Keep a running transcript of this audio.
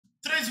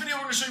video,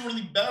 we're going to show you one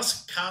of the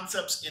best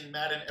concepts in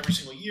Madden every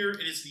single year.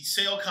 It is the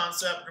sail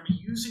concept. We're going to be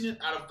using it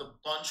out of the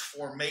bunch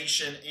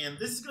formation, and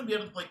this is going to be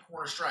able to play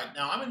corner strike.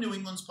 Now, I'm in New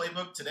England's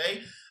playbook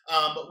today,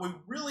 but we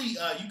really,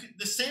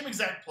 the same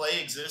exact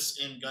play exists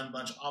in gun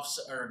bunch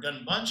offset or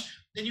gun bunch,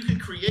 and you can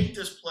create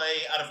this play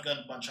out of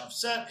gun bunch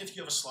offset if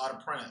you have a slot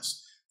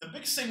apprentice. The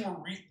biggest thing,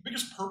 the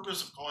biggest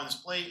purpose of calling this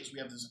play is we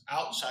have this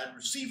outside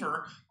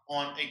receiver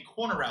on a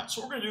corner route. So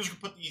what we're going to do is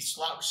we're going to put the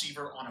slot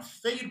receiver on a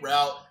fade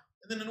route.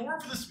 And then in order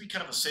for this to be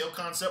kind of a sail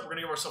concept, we're going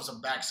to give ourselves a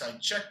backside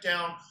check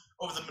down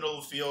over the middle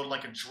of the field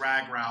like a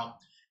drag route.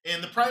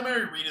 And the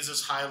primary read is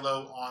this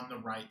high-low on the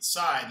right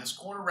side. This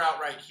corner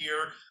route right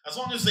here, as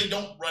long as they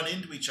don't run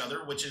into each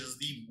other, which is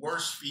the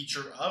worst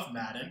feature of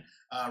Madden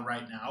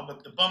right now,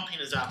 but the bumping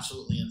is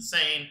absolutely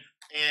insane.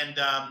 And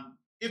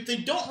if they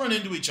don't run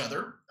into each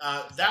other,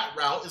 that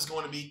route is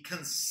going to be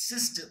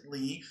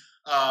consistently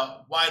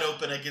wide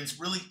open against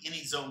really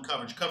any zone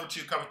coverage. Cover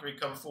 2, cover 3,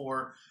 cover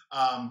 4.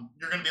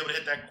 You're going to be able to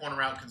hit that corner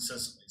route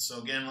consistently.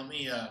 So again, let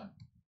me,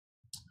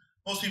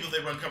 most people, if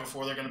they run cover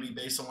 4, they're going to be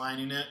base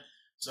aligning it.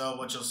 So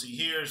what you'll see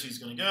here is he's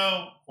going to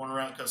go, corner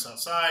route cuts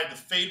outside. The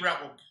fade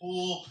route will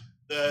pull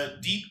the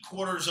deep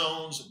quarter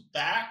zones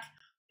back.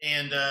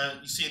 And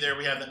you see there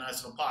we have that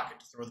nice little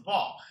pocket to throw the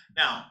ball.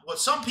 Now, what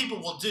some people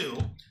will do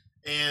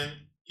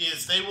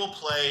is they will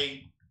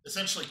play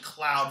essentially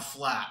cloud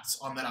flats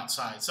on that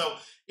outside. So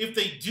if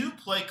they do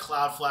play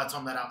cloud flats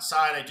on that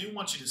outside, I do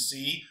want you to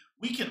see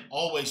we can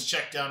always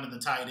check down to the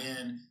tight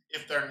end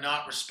if they're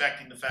not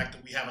respecting the fact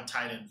that we have a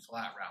tight end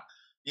flat route.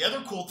 The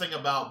other cool thing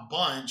about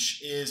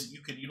bunch is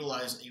you can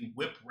utilize a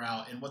whip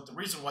route. And the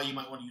reason why you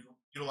might want to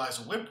utilize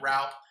a whip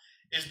route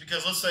is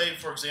because, let's say,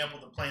 for example,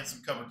 they're playing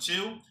some cover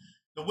 2.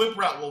 The whip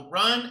route will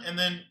run, and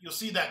then you'll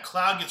see that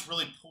cloud gets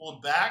really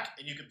pulled back,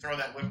 and you can throw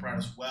that whip route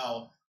as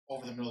well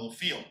over the middle of the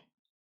field.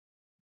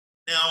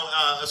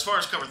 Now, as far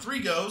as cover 3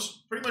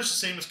 goes, pretty much the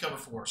same as cover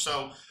 4.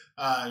 So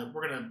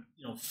we're going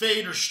to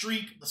fade or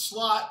streak the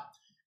slot,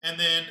 and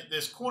then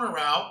this corner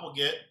route will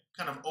get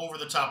kind of over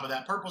the top of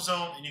that purple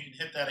zone, and you can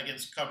hit that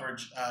against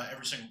coverage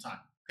every single time,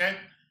 okay?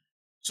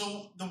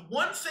 So the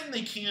one thing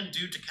they can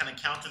do to kind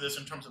of counter this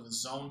in terms of a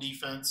zone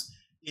defense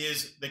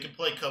is they can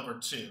play cover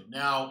 2.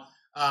 Now,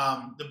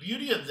 the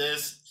beauty of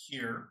this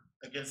here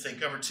against a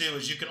cover 2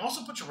 is you can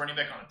also put your running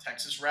back on a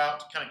Texas route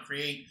to kind of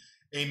create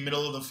a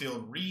middle of the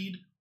field read,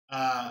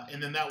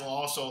 and then that will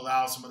also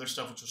allow some other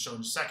stuff, which we'll show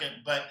in a second.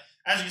 But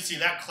as you can see,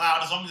 that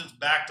cloud, as long as it's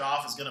backed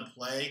off, is going to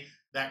play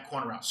that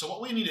corner route. So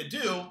what we need to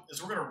do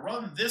is we're going to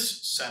run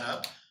this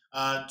setup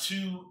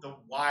to the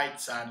wide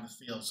side of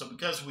the field. So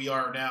because we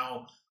are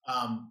now,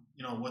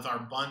 with our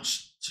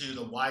bunch to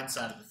the wide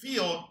side of the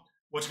field,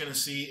 what you're going to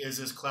see is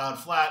this cloud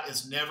flat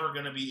is never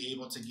going to be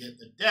able to get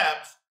the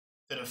depth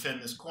to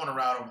defend this corner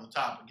route over the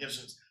top. It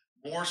gives us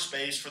more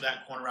space for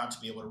that corner route to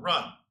be able to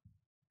run.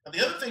 Now,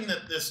 the other thing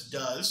that this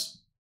does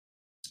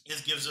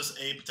is gives us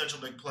a potential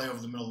big play over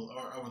the middle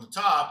or over the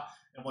top.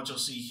 And what you'll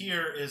see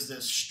here is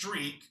this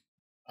streak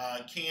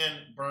can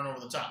burn over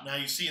the top. Now,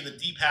 you see in the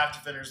deep half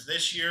defenders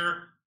this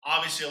year,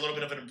 obviously a little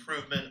bit of an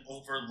improvement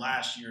over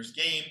last year's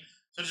game.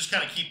 So just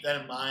kind of keep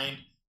that in mind.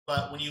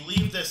 But when you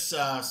leave this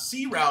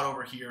C route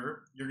over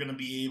here, you're going to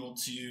be able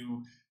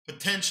to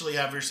potentially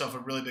have yourself a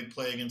really big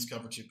play against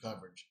cover 2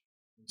 coverage.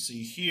 You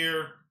see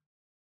here,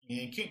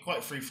 you can't quite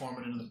freeform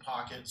it into the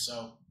pocket,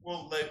 so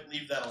we'll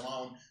leave that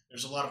alone.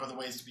 There's a lot of other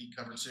ways to beat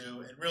cover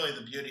 2. And really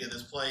the beauty of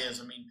this play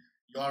is,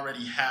 you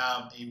already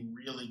have a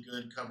really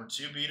good cover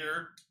 2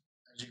 beater.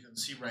 As you can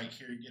see right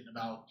here, you're getting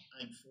about,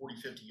 40,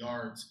 50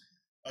 yards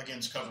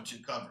against cover 2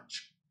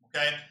 coverage.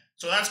 Okay?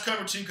 So that's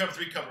cover 2, cover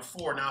 3, cover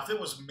 4. Now, if it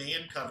was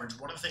man coverage,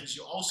 one of the things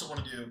you also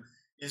want to do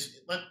is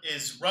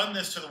run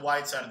this to the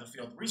wide side of the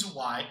field. The reason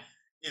why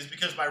is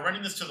because by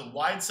running this to the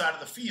wide side of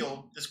the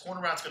field, this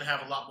corner route's going to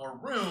have a lot more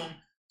room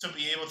to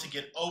be able to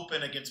get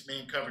open against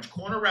man coverage.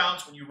 Corner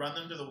routes, when you run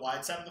them to the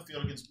wide side of the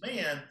field against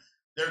man,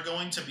 they're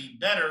going to be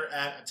better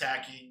at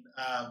attacking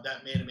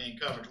that man-to-man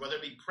coverage. Whether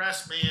it be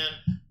press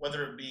man,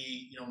 whether it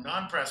be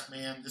non-press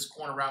man, this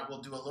corner route will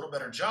do a little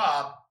better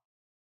job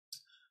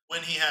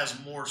when he has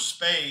more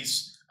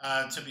space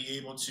to be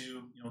able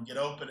to get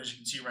open, as you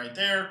can see right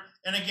there.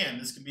 And again,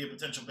 this can be a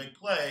potential big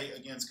play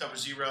against cover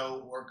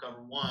 0 or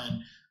cover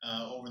 1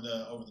 over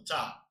the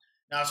top.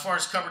 Now, as far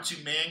as cover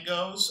 2 man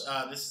goes,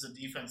 this is a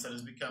defense that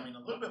is becoming a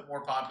little bit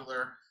more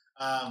popular,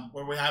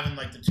 where we're having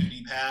like the 2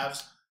 deep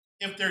halves.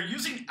 If they're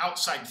using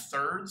outside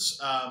thirds,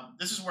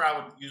 this is where I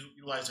would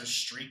utilize a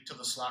streak to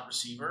the slot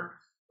receiver.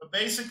 But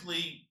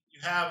basically, you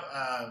have,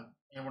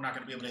 and we're not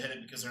going to be able to hit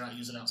it because they're not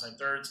using outside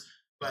thirds,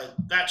 but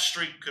that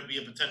streak could be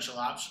a potential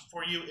option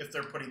for you if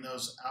they're putting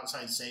those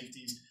outside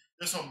safeties.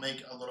 This will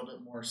make a little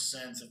bit more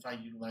sense if I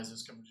utilize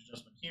this coverage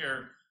adjustment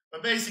here.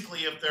 But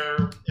basically, if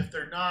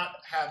they're not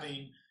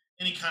having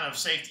any kind of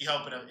safety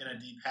help in a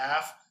deep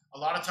half, a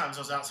lot of times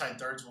those outside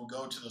thirds will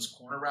go to those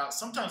corner routes.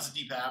 Sometimes the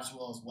deep halves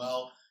will as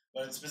well,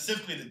 but it's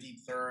specifically the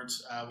deep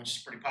thirds, which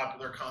is a pretty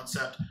popular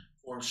concept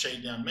for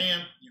shade down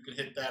man. You can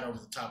hit that over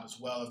the top as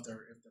well if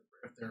they're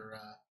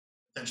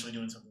potentially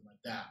doing something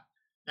like that.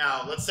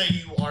 Now, let's say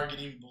you are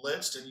getting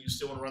blitzed and you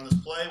still want to run this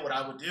play. What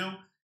I would do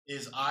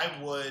is I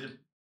would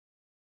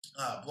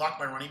block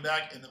my running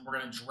back, and then we're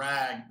going to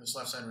drag this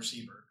left side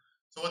receiver.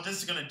 So what this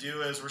is going to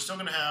do is we're still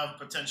going to have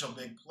potential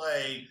big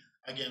play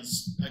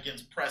against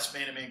press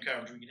man-to-man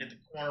coverage. We can hit the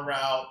corner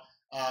route,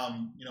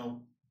 and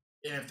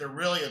if they're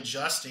really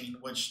adjusting,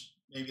 which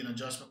maybe an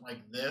adjustment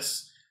like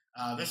this,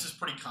 this is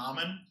pretty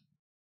common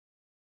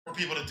for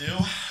people to do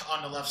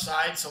on the left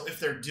side. So if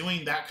they're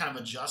doing that kind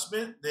of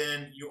adjustment,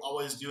 then you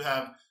always do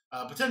have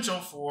potential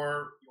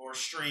for your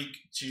streak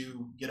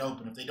to get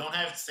open. If they don't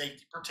have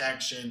safety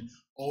protection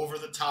over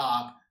the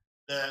top,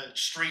 the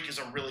streak is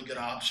a really good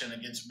option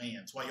against man.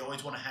 That's why you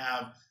always want to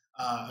have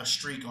a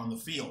streak on the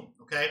field,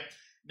 okay?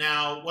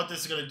 Now, what this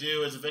is going to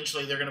do is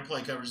eventually they're going to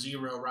play cover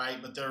zero, right?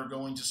 But they're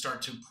going to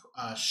start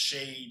to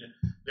shade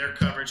their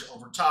coverage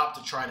over top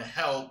to try to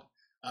help,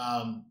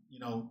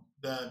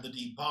 the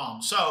deep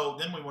bomb. So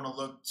then we want to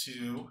look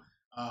to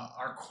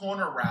our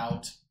corner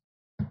route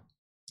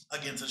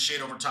against a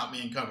shade over top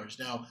man coverage.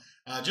 Now,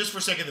 just for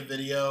sake of the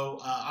video,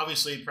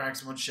 obviously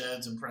practice mode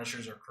sheds and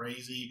pressures are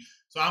crazy.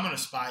 So I'm going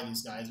to spy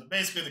these guys. But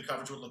basically the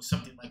coverage would look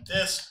something like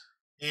this,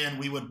 and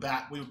we would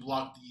block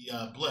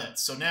the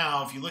blitz. So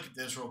now if you look at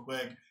this real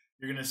quick,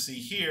 you're going to see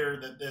here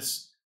that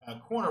this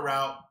corner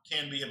route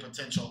can be a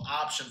potential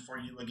option for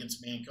you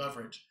against man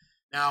coverage.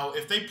 Now,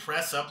 if they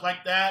press up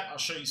like that, I'll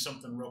show you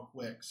something real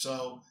quick.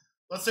 So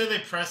let's say they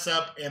press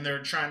up and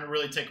they're trying to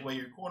really take away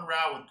your corner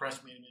route with press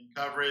man-to-man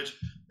coverage.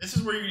 This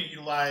is where you're going to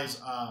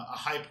utilize a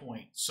high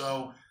point.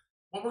 So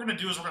what we're going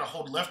to do is we're going to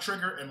hold left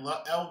trigger and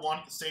L1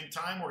 at the same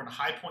time. We're going to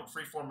high point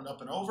freeform it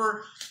up and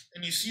over.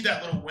 And you see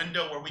that little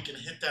window where we can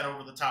hit that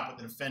over the top of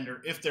the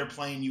defender if they're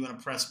playing you in a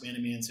press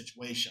man-to-man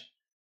situation.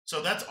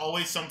 So that's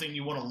always something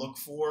you want to look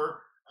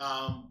for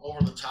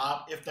over the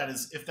top if that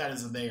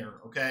is there,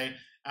 okay?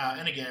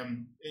 And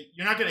again,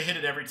 you're not going to hit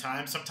it every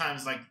time.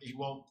 Sometimes, like, he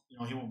won't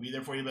be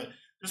there for you. But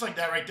just like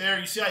that right there,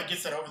 you see how he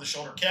gets that over the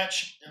shoulder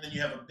catch, and then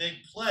you have a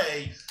big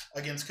play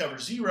against cover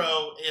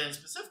zero, and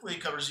specifically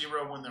cover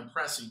zero when they're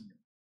pressing you.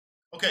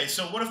 Okay,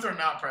 so what if they're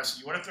not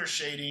pressing you? What if they're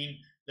shading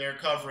their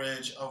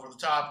coverage over the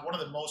top? One of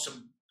the most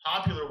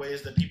popular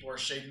ways that people are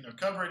shading their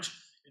coverage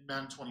in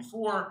Madden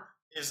 24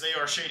 is they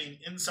are shading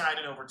inside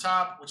and over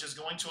top, which is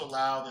going to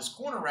allow this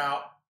corner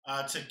route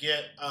to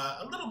get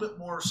a little bit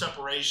more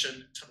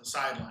separation to the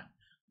sideline.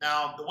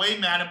 Now, the way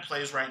Madden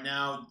plays right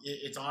now,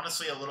 it's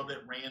honestly a little bit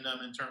random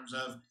in terms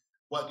of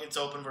what gets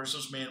open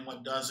versus man and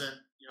what doesn't.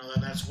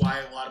 And that's why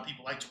a lot of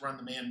people like to run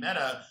the man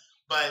meta.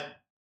 But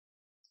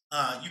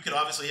you could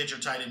obviously hit your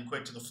tight end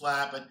quick to the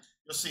flat, but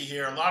you'll see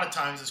here a lot of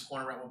times this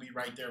corner route will be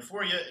right there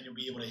for you, and you'll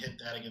be able to hit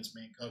that against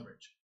man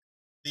coverage.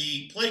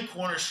 The play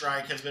corner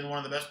strike has been one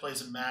of the best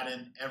plays in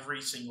Madden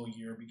every single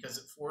year because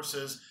it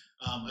forces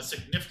a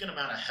significant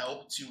amount of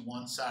help to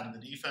one side of the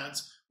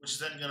defense, which is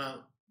then going to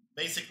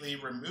basically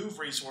remove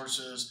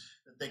resources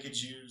that they could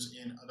use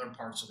in other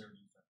parts of their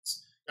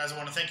defense. Guys, I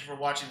want to thank you for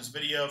watching this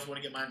video. If you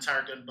want to get my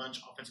entire Gun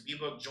Bunch offensive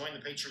ebook, join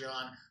the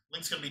Patreon.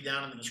 Link's going to be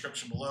down in the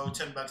description below.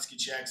 $10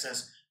 gets you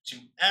access to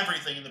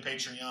everything in the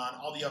Patreon,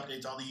 all the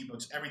updates, all the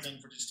ebooks, everything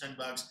for just $10.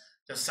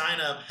 To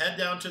sign up, head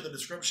down to the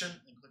description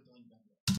and